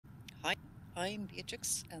Hi, I'm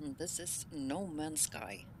Beatrix, and this is No Man's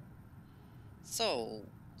Sky. So,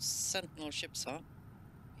 Sentinel ships, huh?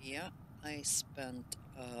 Yeah, I spent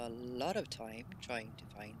a lot of time trying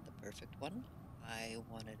to find the perfect one. I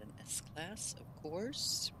wanted an S-class, of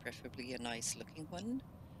course, preferably a nice-looking one,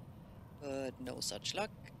 but no such luck.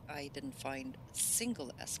 I didn't find a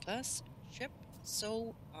single S-class ship,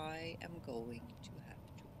 so I am going to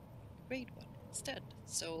have to upgrade one instead.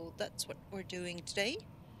 So that's what we're doing today.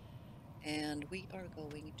 And we are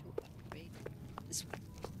going to upgrade this one.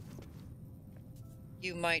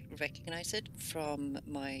 You might recognize it from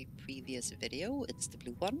my previous video. It's the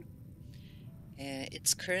blue one.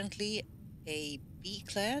 It's currently a B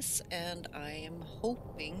class, and I am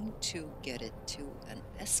hoping to get it to an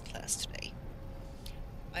S class today.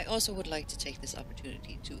 I also would like to take this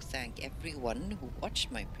opportunity to thank everyone who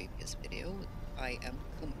watched my previous video. I am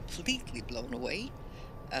completely blown away.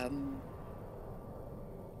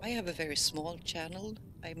 I have a very small channel.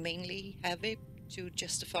 I mainly have it to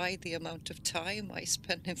justify the amount of time I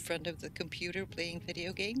spend in front of the computer playing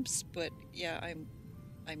video games, but yeah,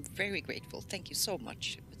 I'm very grateful. Thank you so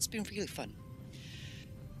much. It's been really fun.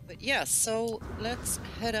 But yeah, so let's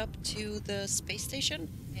head up to the space station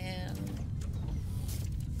and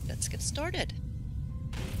let's get started.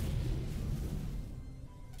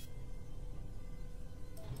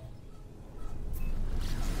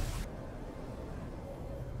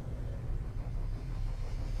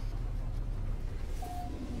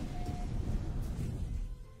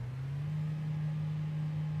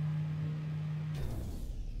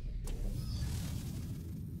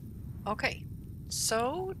 Okay,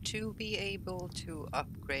 so to be able to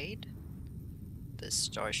upgrade the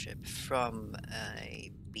starship from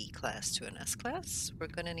a B class to an S class, we're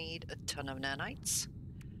gonna need a ton of nanites.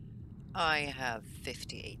 I have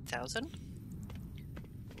 58,000,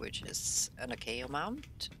 which is an okay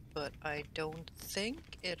amount, but I don't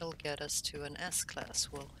think it'll get us to an S class.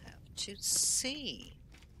 We'll have to see.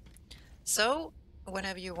 So,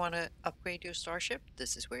 whenever you want to upgrade your starship,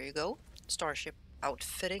 this is where you go. Starship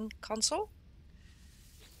outfitting console.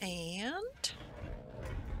 And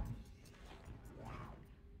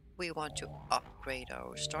we want to upgrade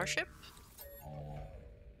our starship.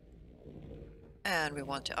 And we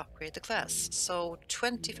want to upgrade the class. So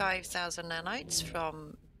 25,000 nanites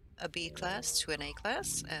from a B class to an A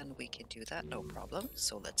class, and we can do that, no problem.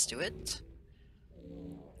 So let's do it.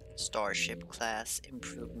 Starship class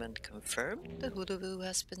improvement confirmed. The Hulavu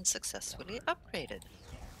has been successfully upgraded.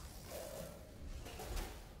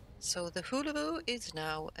 So the Hulavu is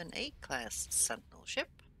now an A class sentinel ship.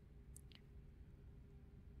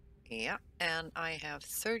 Yeah, and I have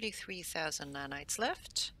 33,000 nanites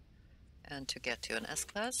left. And to get to an S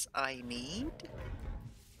class, I need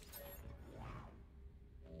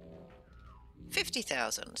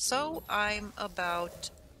 50,000. So I'm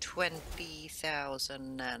about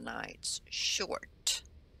 20,000 nanites short.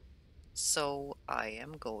 So I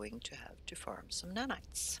am going to have to farm some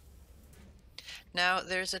nanites. Now,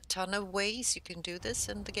 there's a ton of ways you can do this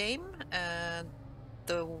in the game.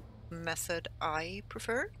 The method I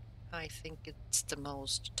prefer, I think it's the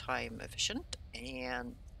most time efficient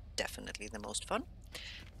and definitely the most fun.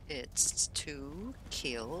 It's to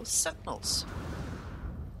kill sentinels.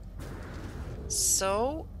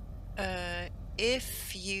 So,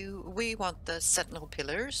 we want the sentinel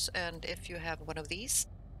pillars, and if you have one of these,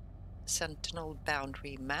 sentinel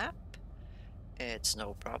boundary map, it's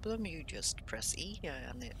no problem. You just press E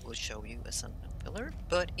and it will show you a sentinel pillar.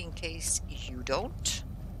 But in case you don't,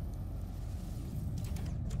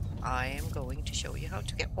 I am going to show you how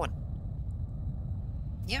to get one.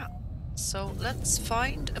 Yeah, so let's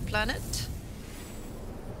find a planet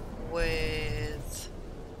with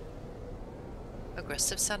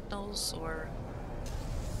aggressive sentinels or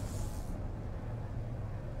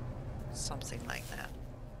something like that.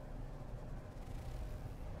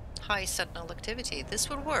 High sentinel activity. This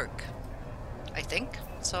will work, I think.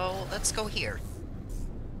 So let's go here.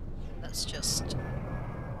 Let's just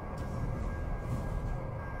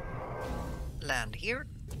land here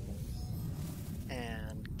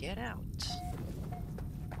and get out.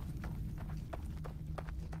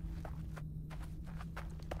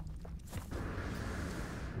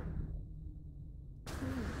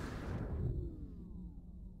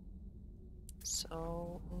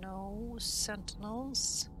 So no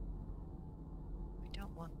sentinels. We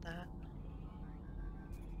don't want that.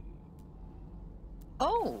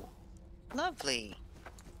 Oh, lovely.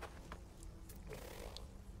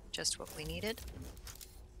 Just what we needed.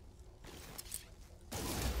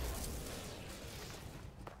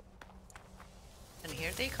 And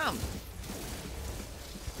here they come.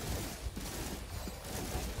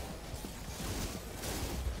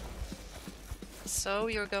 So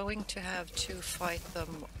you're going to have to fight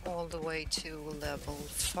them all the way to level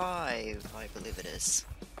 5, I believe it is.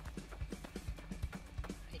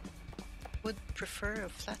 I would prefer a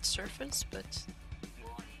flat surface, but...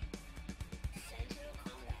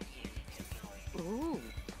 Ooh.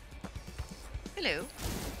 Hello.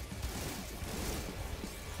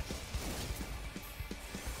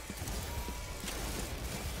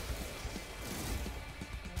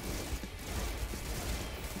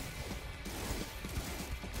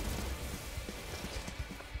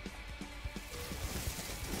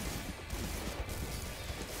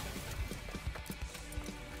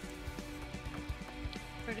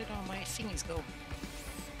 Where did all my thingies go?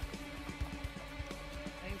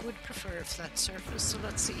 I would prefer a flat surface, so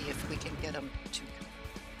let's see if we can get them to...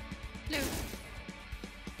 Hello.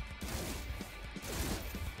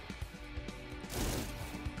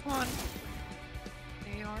 Come on.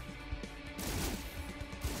 There you are.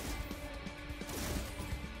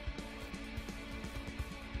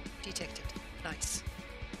 Detected. Nice.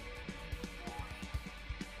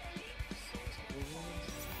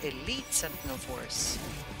 Elite Sentinel Force.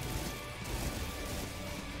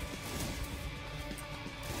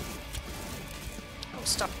 Oh,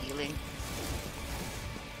 stop healing.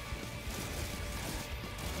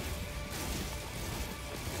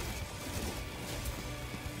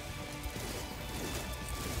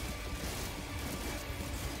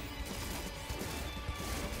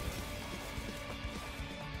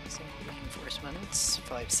 Some reinforcements.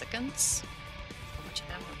 5 seconds. How much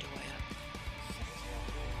ammo do I have?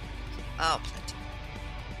 Oh, plenty.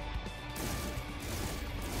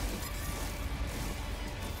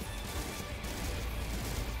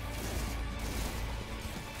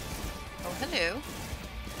 Oh, hello.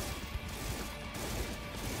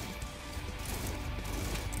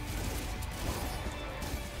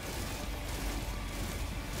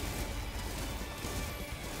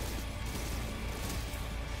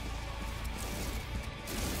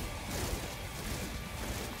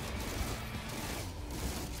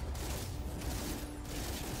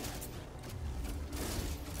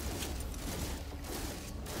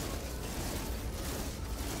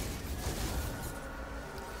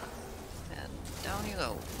 Down you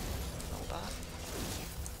go. Hold on.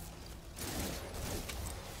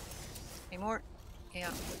 Any more?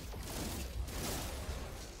 Yeah.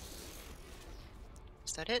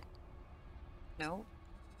 Is that it? No.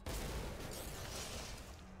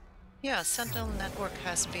 Yeah, Sentinel network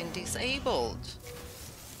has been disabled.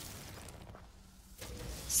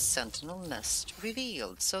 Sentinel nest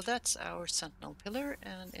revealed. So that's our Sentinel pillar,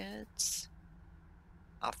 and it's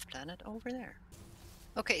off planet over there.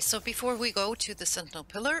 Okay, so before we go to the Sentinel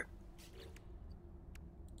pillar,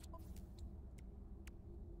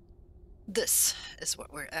 this is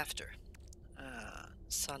what we're after.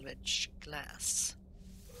 Salvage glass.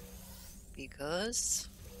 Because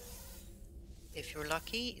if you're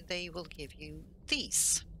lucky, they will give you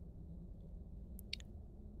these.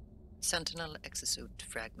 Sentinel exosuit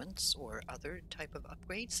fragments or other type of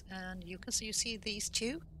upgrades, and you see these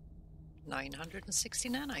two, 960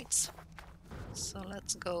 nanites. So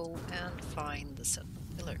let's go and find the Sentinel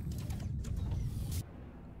pillar.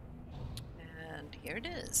 And here it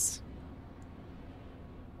is.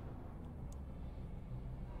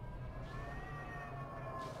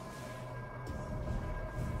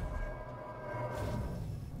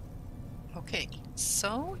 Okay,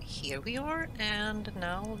 so here we are, and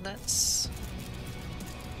now let's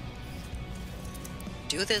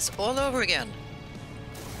do this all over again.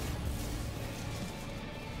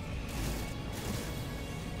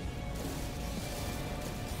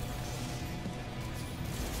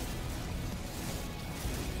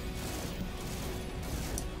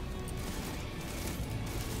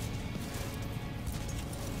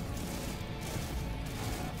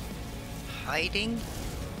 Hiding.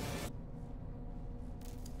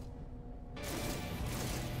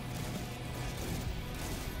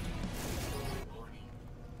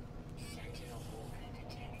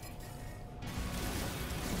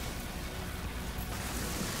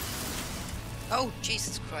 Oh,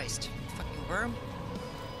 Jesus Christ. Fucking worm.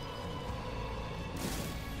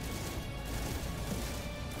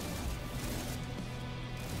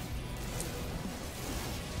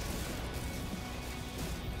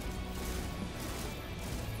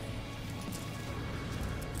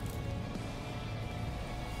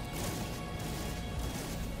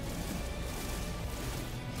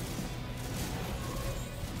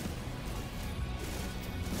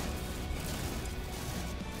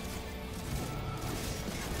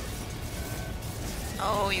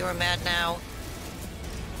 Oh, you're mad now.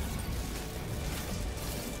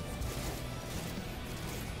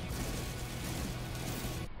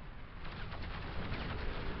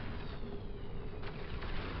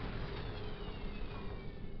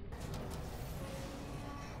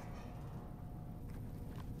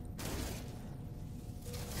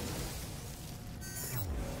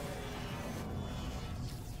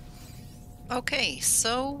 Okay,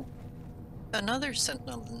 so another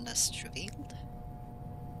sentinel nest revealed.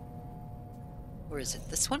 Or is it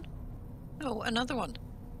this one? Oh, another one.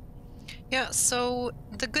 Yeah, so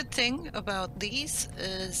the good thing about these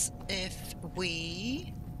is if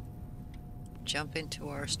we jump into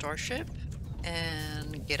our starship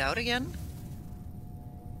and get out again,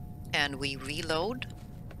 and we reload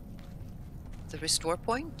the restore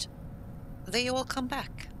point, they all come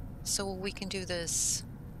back. So we can do this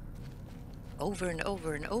over and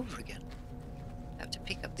over and over again. I have to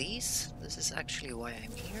pick up these. This is actually why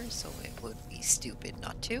I'm here, so it would be stupid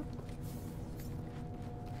not to.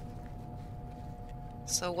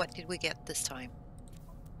 So what did we get this time?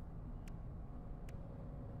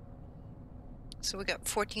 So we got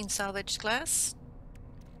 14 salvaged glass.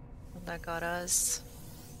 And that got us.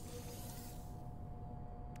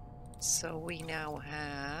 So we now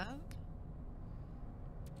have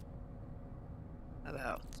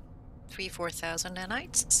about 3,000-4,000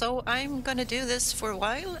 nanites. So I'm gonna do this for a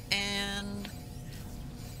while, and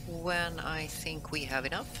when I think we have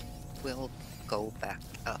enough, we'll go back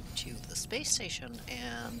up to the space station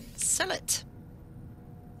and sell it.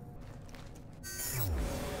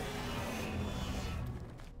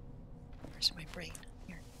 Where's my brain?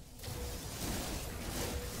 Here.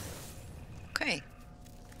 Okay.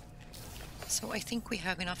 So I think we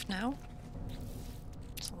have enough now.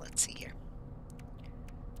 So let's see here.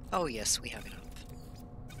 Oh yes, we have enough.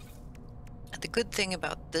 And the good thing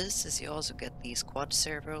about this is you also get these quad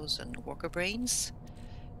servos and walker brains,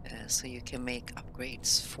 so you can make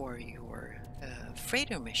upgrades for your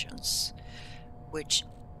freighter missions, which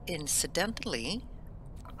incidentally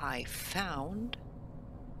I found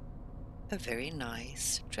a very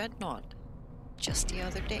nice dreadnought just the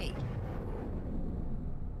other day.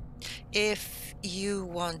 If you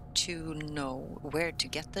want to know where to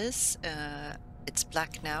get this, it's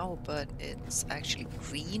black now, but it's actually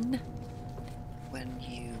green when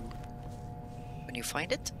you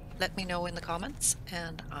find it. Let me know in the comments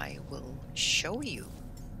and I will show you.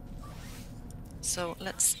 So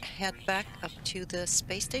let's head back up to the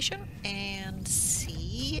space station and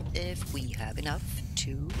see if we have enough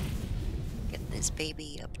to get this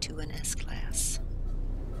baby up to an S-class.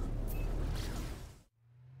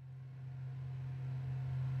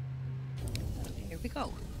 Here we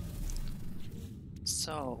go.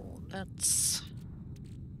 So let's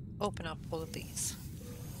open up all of these.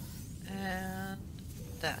 And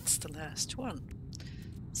that's the last one.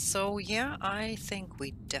 So yeah, I think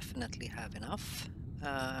we definitely have enough.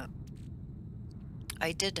 I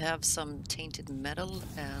did have some tainted metal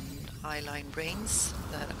and highline brains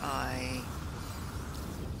that I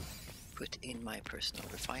put in my personal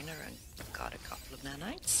refiner and got a couple of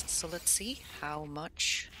nanites. So let's see how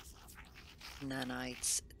much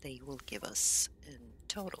nanites they will give us in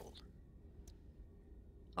total.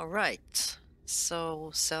 Alright,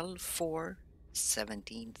 so sell for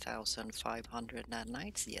 17,500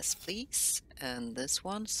 nanites, yes please. And this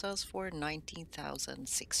one sells for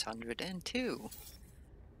 19,602.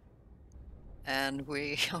 And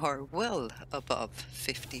we are well above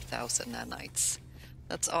 50,000 nanites.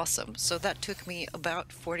 That's awesome. So that took me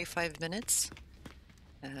about 45 minutes.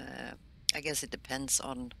 I guess it depends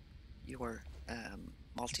on your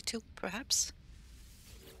multi-tool, perhaps,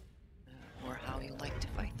 or how you like to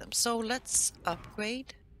fight them. So let's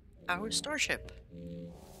upgrade our starship.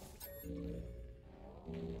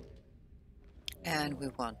 And we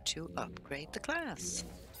want to upgrade the class.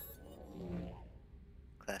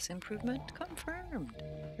 Class improvement confirmed.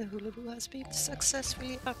 The Hula-Hoo has been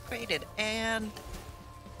successfully upgraded, and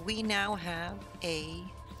we now have a...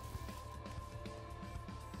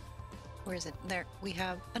 Where is it? There. We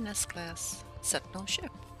have an S-class sentinel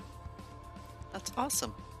ship. That's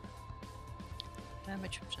awesome.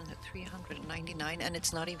 Damage at 399, and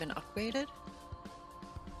it's not even upgraded?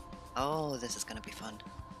 Oh, this is gonna be fun.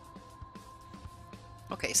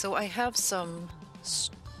 Okay, so I have some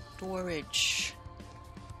storage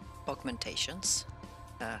augmentations.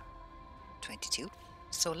 22.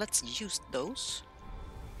 So let's use those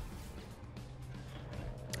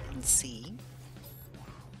and see.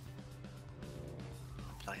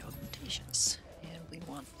 Apply augmentations, and we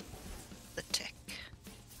want the tech.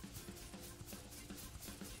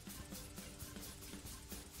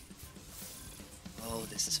 Oh,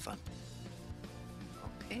 this is fun.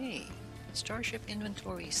 Okay, starship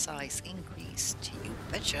inventory size increased. You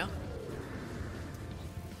betcha.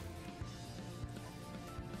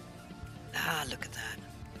 Ah, look at that.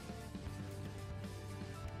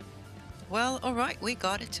 Well, alright, we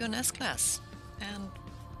got it to an S-class. And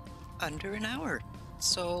under an hour.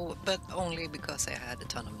 So, but only because I had a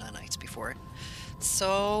ton of nanites before.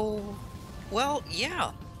 So, Well,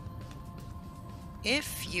 yeah.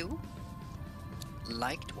 If you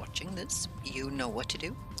liked watching this, you know what to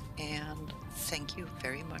do. And thank you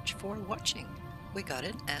very much for watching. We got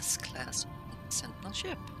an S-class Sentinel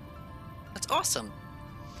ship. That's awesome.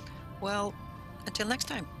 Well, until next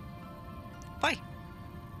time. Bye.